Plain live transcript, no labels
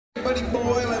Buddy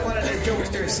Boyle and one of the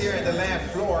jokesters here at the laugh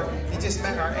floor. He just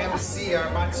met our MC, our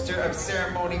monster of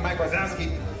ceremony, Mike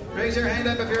Wazowski. Raise your hand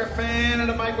up if you're a fan of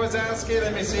the Mike Wazowski.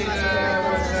 Let me see the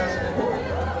Wazowski.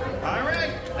 All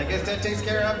right, I guess that takes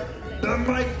care of the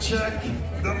mic check.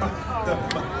 The mic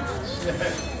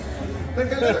check.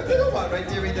 Look at that little one right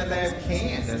there in the left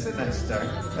can. That's a nice start.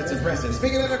 That's impressive.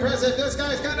 Speaking of impressive, this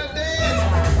guy's gonna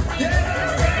dance. Yeah!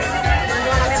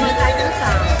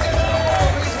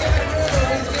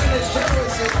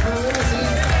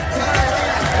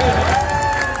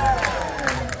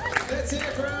 Let's hear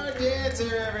it for our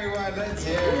dancer, everyone. Let's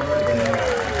hear it for them.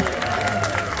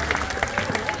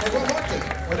 Hey, one more thing.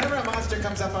 Whenever a monster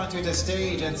comes up onto the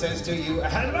stage and says to you,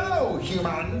 "Hello,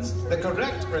 humans," the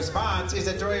correct response is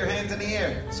to throw your hands in the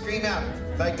air. Scream out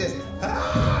like this.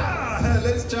 Ah!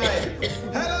 Let's try it.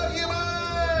 Hello, humans!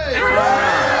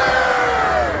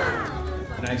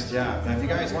 Nice job. Now, if you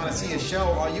guys want to see a show,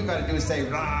 all you got to do is say,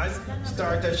 "Roz,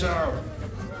 start the show."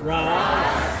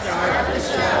 Roz, start the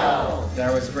show.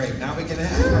 That was great. Now we can.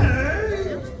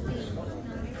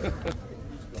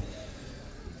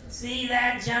 See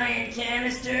that giant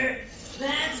canister?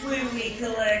 That's where we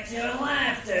collect your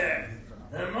laughter.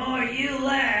 The more you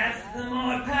laugh, the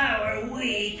more power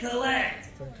we collect.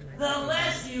 The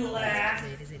less you laugh,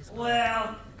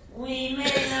 well, we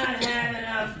may not have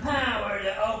enough power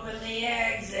to open the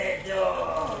exit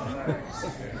doors.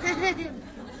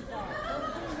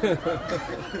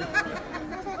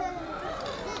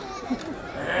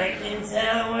 I can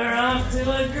tell we're off to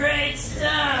a great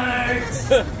start.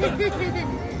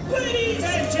 Ladies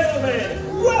and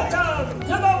gentlemen, welcome to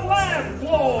the laugh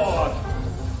floor.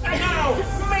 And now,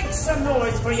 make some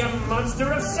noise for your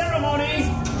monster of ceremonies,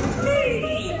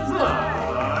 me,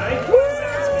 Mike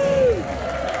Wazowski.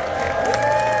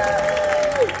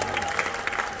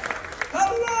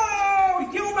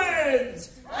 Hello, humans!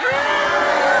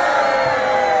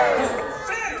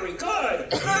 Very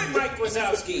good. I'm Mike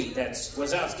Wazowski. That's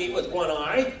Wazowski with one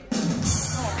eye.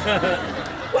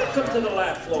 Welcome to the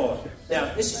laugh floor.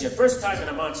 Now, this is your first time in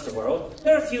a monster world.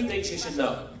 There are a few things you should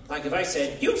know. Like if I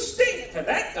said, "You stink" to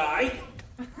that guy.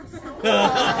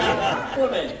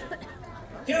 Woman.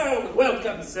 You're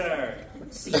welcome, sir.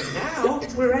 See, now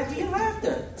we're at your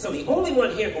laughter. So the only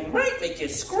one here who might make you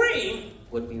scream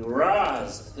would be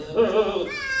Roz.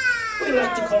 We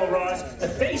like to call Roz the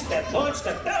face that launched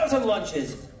 1,000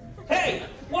 lunches. Hey,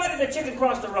 why did the chicken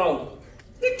cross the road?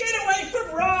 Get away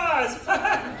from Roz!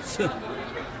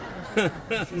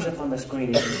 She's up on the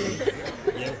screen.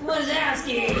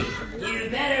 Wazowski, you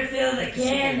better fill the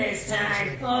can this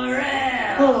time, or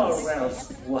else. Or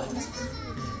else what?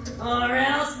 Or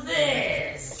else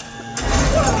this.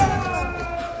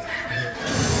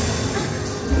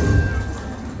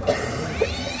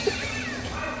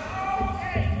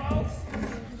 Okay, folks.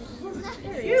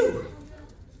 You.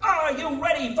 Are you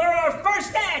ready for our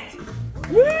first act?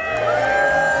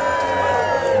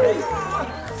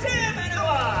 Sam and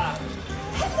Ella!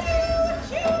 Hello,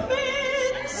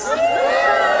 humans!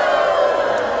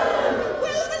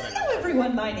 Well, hello,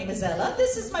 everyone. My name is Ella.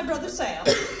 This is my brother Sam.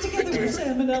 Together we're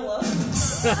Sam and Ella.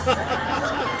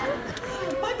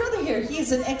 My brother here, he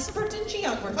is an expert in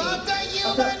geography. Of the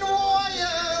human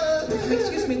warrior!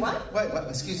 Excuse me, what? What?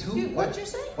 Excuse who? What'd you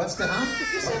say? What's the huh?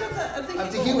 You said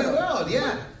of the human world,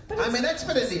 yeah. I'm an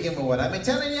expert in the human world. I've been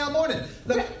telling you all morning.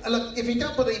 Look, if you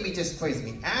don't believe me, just quiz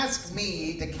me. Ask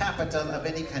me the capital of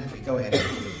any country. Go ahead.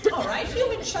 All right,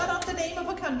 human, shout out the name of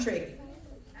a country.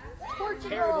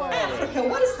 Portugal. Africa.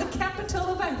 What is the capital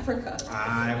of Africa?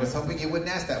 I was hoping you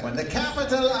wouldn't ask that one. The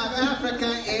capital of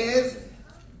Africa is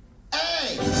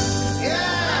A.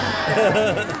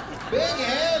 Yeah! Big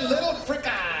head, little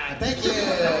fricka. Thank you.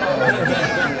 Thank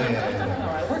you.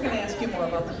 We're going to ask you more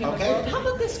about the human Okay. world. How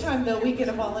about this time, though, we get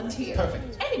a volunteer?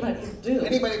 Perfect. Anybody will do.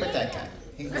 Anybody but that guy.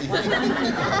 He's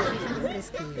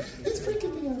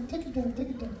freaking me out. Take it down, take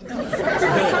it down, take it down.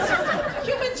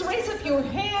 Humans, raise up your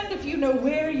hand if you know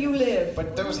where you live.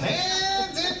 But those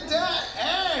hands in the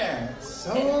air.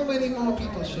 So many more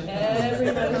people should know.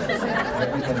 Everybody should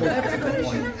have Everybody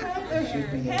their should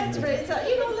be hands raised.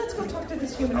 Let's go talk to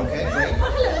this human. Okay, great.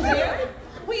 Hello there.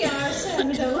 We are Sam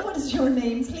and Ella. What is your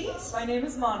name, please? My name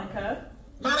is Monica.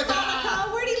 Monica!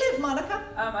 Where do you live, Monica?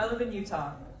 I live in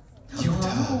Utah.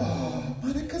 Utah.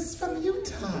 Monica's from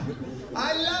Utah.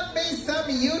 I love me some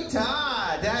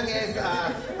Utah. That is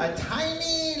a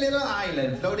tiny little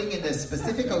island floating in the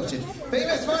Pacific Ocean.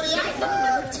 Famous for the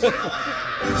Eiffel Tower.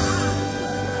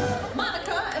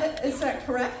 Monica, is that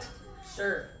correct?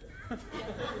 Sure.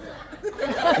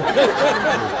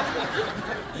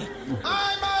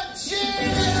 I'm a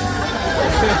genius!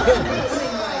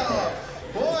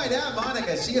 Boy, that Yeah,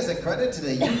 Monica, she is a credit to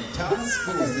the Utah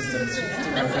school system. She's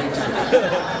doing a great job.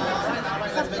 All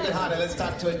right, let's make it hotter. Let's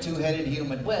talk to a two-headed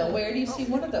human. Well, where do you see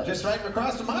one of those? Just right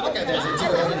across from Monica, there's a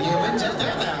two-headed human. Check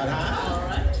that out, huh? All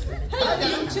right.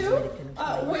 Hello, you two.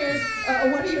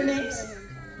 What are your names?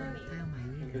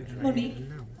 Monique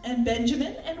and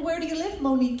Benjamin. And where do you live,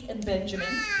 Monique and Benjamin?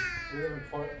 We live in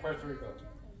Puerto Rico.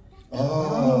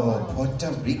 Oh,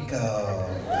 Puerto Rico.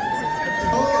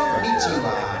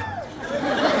 Konnichiwa.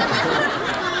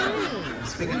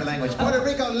 Speaking the language. Puerto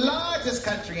Rico, largest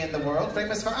country in the world,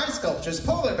 famous for ice sculptures,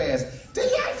 polar bears, the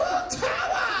Eiffel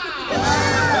Tower.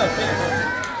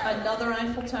 Another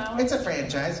Eiffel Tower? It's a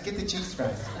franchise. Get the cheese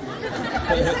fries. Is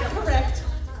that correct?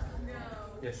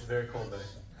 Yes, it's a very cold day.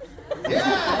 Yeah,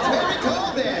 it's very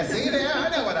cold there. See there? I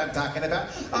know what I'm talking about.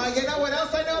 You know what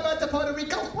else I know about the Puerto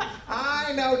Rico?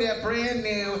 I know their brand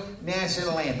new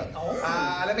national anthem.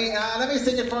 Let me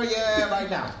sing it for you right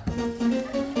now.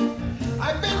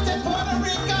 I've been to Puerto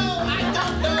Rico, I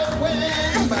don't know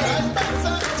when, but I spent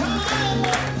some time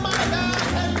with my dad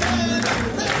and then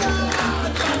they got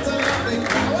lots of lovely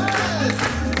flowers,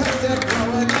 'cause they're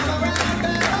growing all around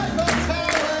the Eiffel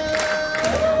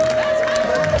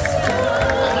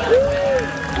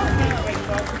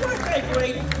Okay,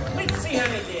 great. Let's see how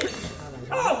they did.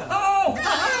 Oh!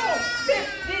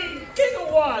 15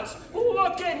 gigawatts!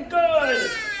 Looking good!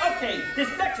 Okay, this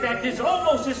next act is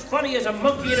almost as funny as a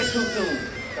monkey in a tutu.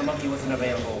 The monkey wasn't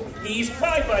available. He's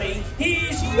my buddy.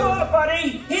 He's your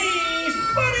buddy. He's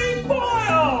Buddy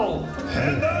Boyle!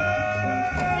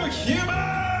 Hello, human!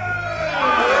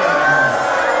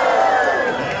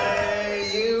 Hey,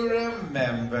 you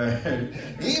remember.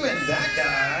 Even that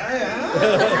guy, huh?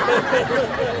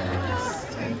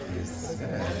 Thank you,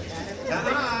 sir. Now,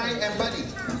 I am Buddy,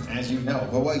 as you know.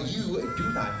 But what you do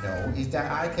not know is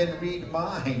that I can read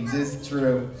minds. It's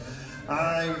true.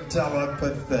 I'm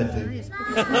telepathetic.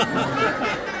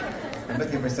 I'm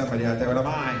looking for somebody out there with a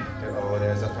mind. Oh,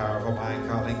 there's a powerful mind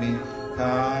calling me.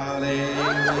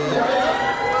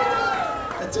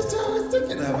 That's just what I was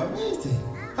thinking of. Amazing.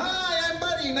 Hi, I'm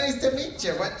Buddy. Nice to meet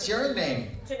you. What's your name?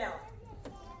 Janelle.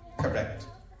 Correct.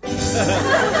 A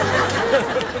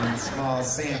small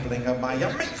sampling of my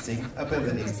amazing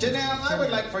abilities. Janelle, I would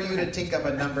like for you to think of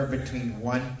a number between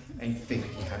 1 and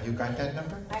 50. Have you got that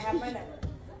number? I have my number.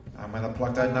 I'm gonna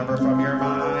pluck that number from your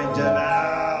mind,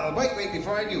 Janelle. Wait,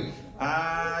 before I do,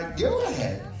 go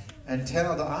ahead and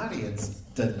tell the audience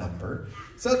the number,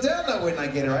 so they'll know when I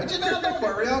get it right. Janelle, don't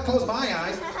worry, I'll close my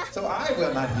eyes, so I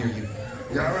will not hear you.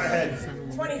 Go ahead.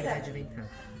 27.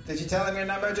 Did you tell him your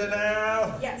number,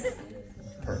 Janelle? Yes.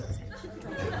 Perfect.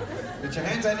 Put your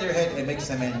hands on your head and make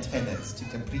some antennas to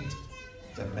complete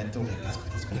the mental link.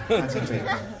 Concentrate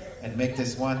and make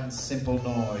this one simple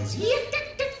noise. You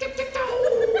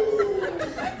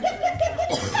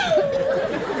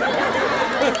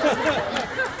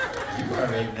are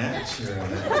a natural.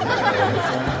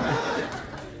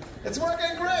 It's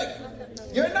working great.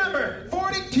 Your number,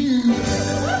 42.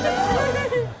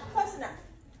 Close enough.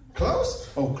 Close?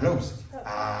 Oh, close.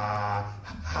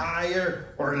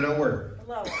 Higher or lower?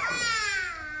 Lower.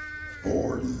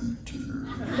 42.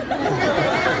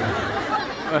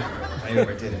 I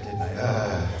overdid it, didn't I?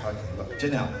 Okay, look.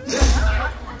 Janelle,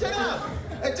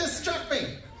 it just struck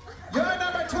me. You're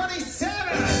number 27.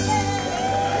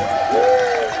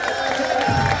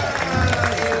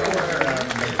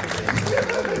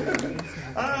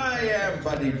 I am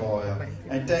Buddy Boyle,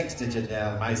 and thanks to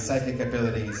Janelle, my psychic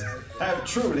abilities have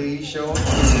truly shown.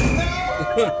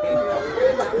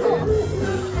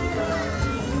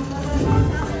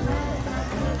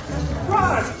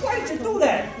 Roz, why did you do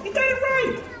that? You got it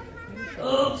right!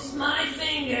 Oops, my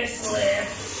finger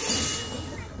slipped.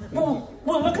 Well,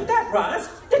 look at that, Roz.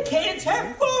 The can's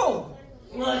half full.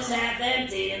 Looks half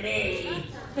empty to me.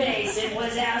 Face it,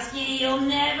 Wazowski, you'll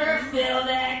never fill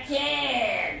that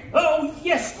can. Oh,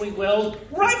 yes, we will.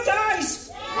 Right, guys?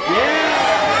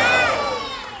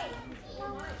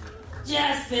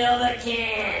 Just fill the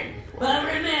can. But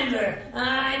remember,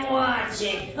 I'm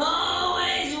watching.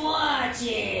 Always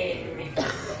watching.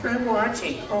 I'm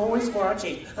watching, always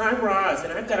watching. I'm Roz,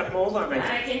 and I've got a mold on my...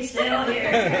 I can still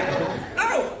hear you.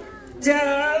 Oh!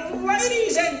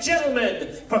 Ladies and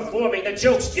gentlemen, performing the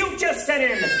jokes you just sent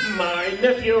in, my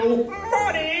nephew,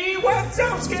 Marty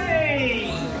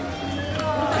Wazowski!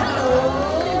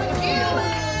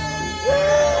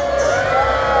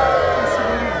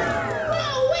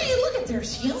 Oh, wait, look at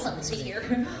there's humans here.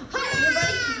 Hi,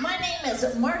 everybody. My name is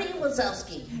Marty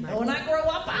Wazowski. And when I grow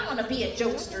up, I want to be a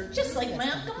jokester, just like my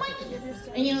Uncle Mikey.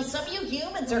 And you know, some of you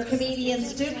humans are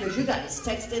comedians too, because you guys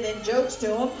texted in jokes to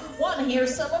them. Want to hear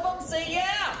some of them say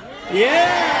yeah?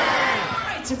 Yeah! All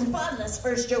right, right, super fun. This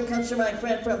first joke comes from my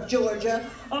friend from Georgia.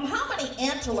 How many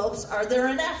antelopes are there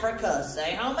in Africa?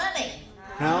 Say how many?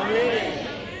 How many?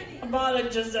 About a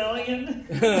gazillion.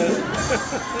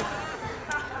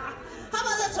 How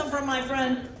about this one from my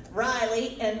friend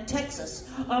Riley in Texas?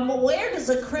 Where does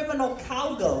a criminal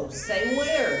cow go? Say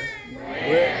where?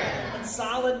 Where? In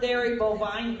solitary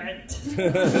confinement.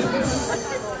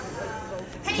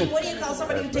 Hey, what do you call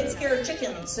somebody who takes care of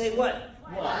chickens? Say what?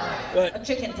 What? A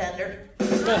chicken tender.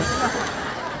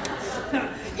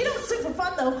 You know what's super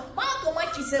fun though? My Uncle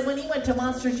Mikey said when he went to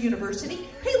Monsters University,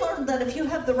 he learned that if you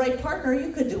have the right partner,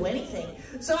 you could do anything.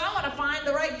 So I want to find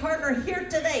the right partner here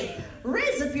today.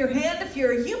 Raise up your hand if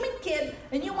you're a human kid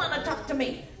and you want to talk to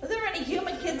me. Are there any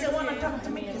human kids that want to talk to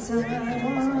me? Because I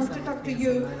want to talk to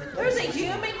you. There's a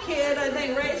human kid, I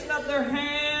think, raising up their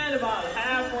hand about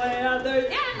halfway out there.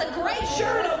 Yeah, in the gray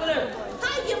shirt over there.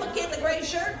 Hi, human kid in the gray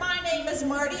shirt. My name is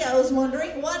Marty. I was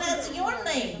wondering, what is your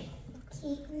name?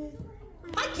 Keaton.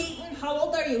 Hi, Keaton. How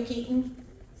old are you, Keaton?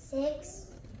 6.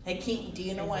 Hey, Keaton, do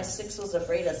you know why 6 was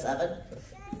afraid of 7?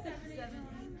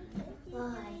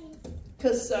 Why?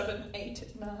 Because 7,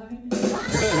 8, 9.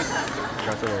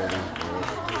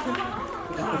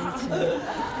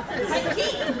 Hi,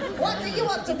 Keaton. What do you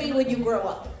want to be when you grow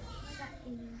up?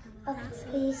 A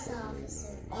police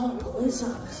officer. Oh, police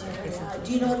officer. Yeah.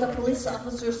 Do you know what the police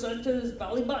officer said to his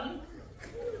belly button?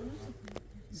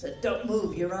 He said, don't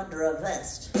move, you're under a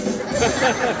vest.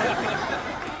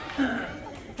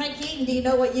 Hi, Keaton, do you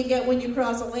know what you get when you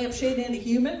cross a lampshade into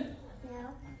human?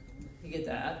 No. You get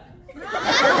that. You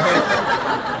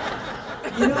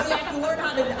know, you have to learn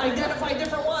how to identify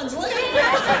different ones. Look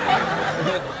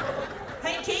at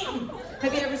Hey, Keaton,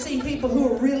 have you ever seen people who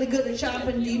are really good at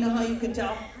shopping? Do you know how you can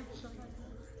tell?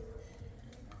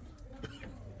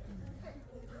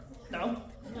 No?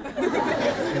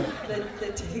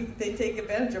 They take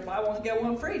advantage of buy one, get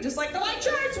one free, just like the white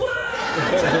shirts one!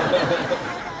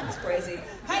 That's crazy.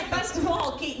 Hey, best of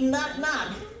all, Keaton, knock,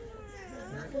 knock.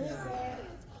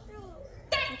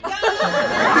 Thank God!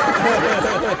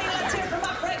 Let's hear from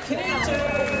my friend Keaton!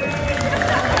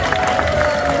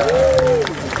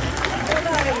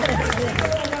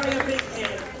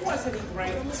 Wasn't he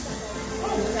great?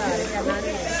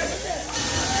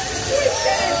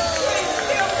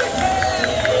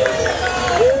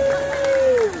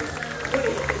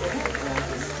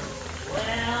 Well,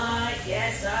 I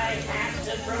guess I have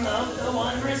to promote the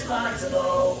one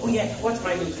responsible. Oh yeah, what's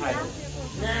my new title?